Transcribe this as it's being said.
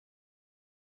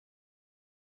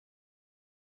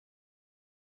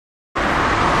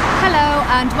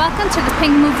and welcome to the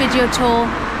Pinkmove video tour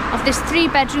of this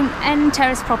 3-bedroom end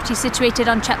terrace property situated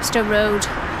on Chepstow Road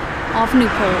of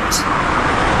Newport.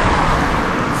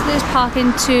 So there's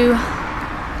parking to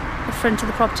the front of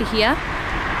the property here,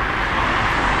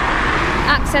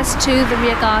 access to the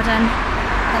rear garden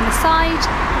on the side,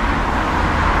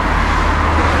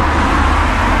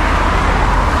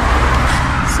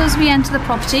 so as we enter the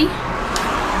property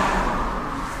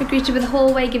we're greeted with a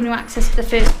hallway giving you access to the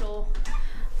first floor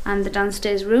and the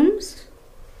downstairs rooms.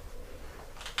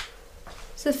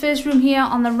 So the first room here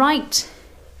on the right,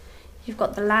 you've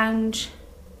got the lounge,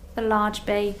 the large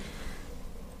bay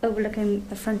overlooking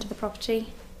the front of the property.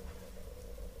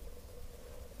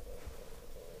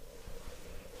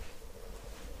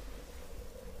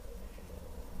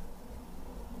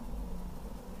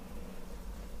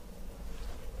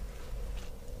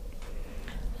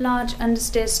 Large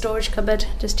understairs storage cupboard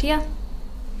just here.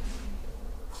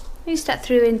 You step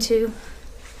through into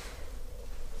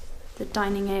the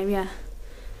dining area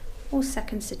or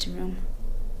second sitting room.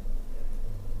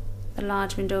 The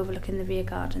large window overlooking the rear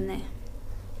garden there.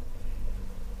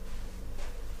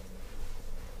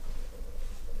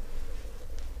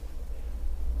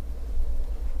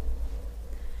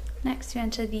 Next you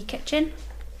enter the kitchen.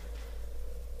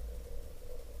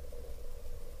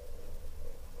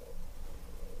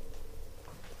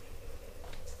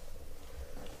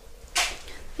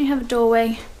 You have a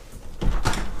doorway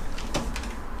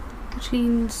which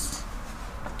leads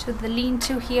to the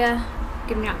lean-to here,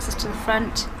 giving you access to the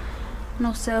front, and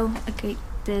also a gate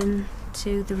then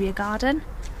to the rear garden.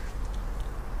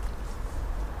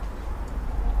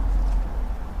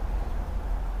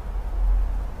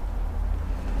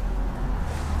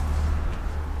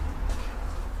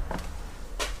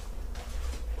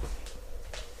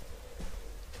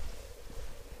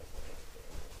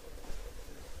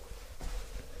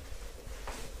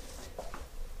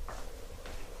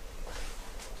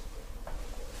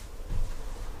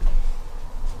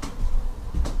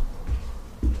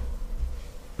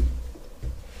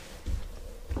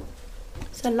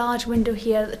 A large window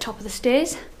here at the top of the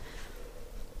stairs,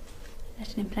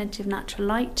 letting in plenty of natural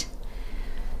light.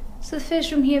 So the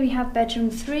first room here we have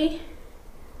bedroom 3,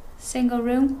 single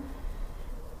room,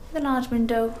 with a large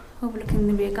window overlooking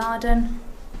the rear garden.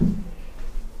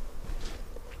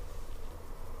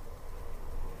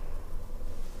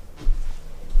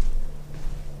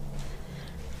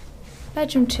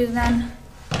 Bedroom 2 then,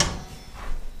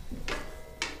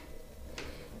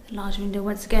 a large window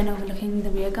once again overlooking the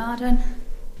rear garden.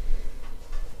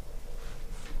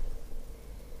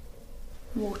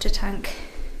 Water tank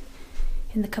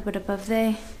in the cupboard above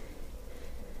there.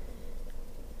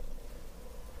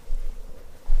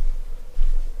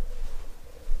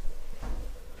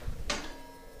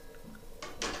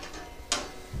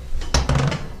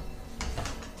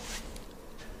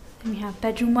 Then we have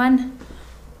bedroom 1,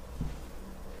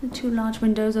 the 2 large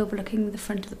windows overlooking the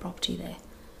front of the property there.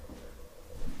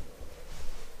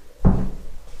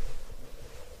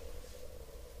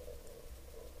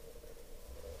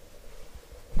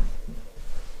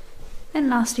 And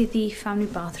lastly, the family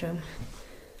bathroom.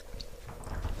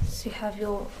 So you have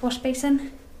your wash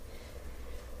basin,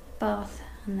 bath,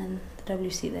 and then the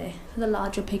WC there, with a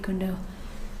large opaque window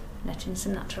letting in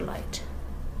some natural light.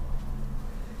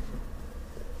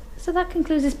 So that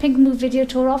concludes this Pinkmove video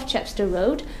tour of Chepstow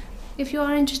Road. If you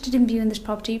are interested in viewing this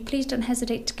property, please don't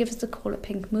hesitate to give us a call at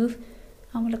Pinkmove,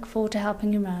 and we'll look forward to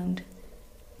helping you around.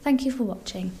 Thank you for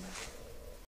watching.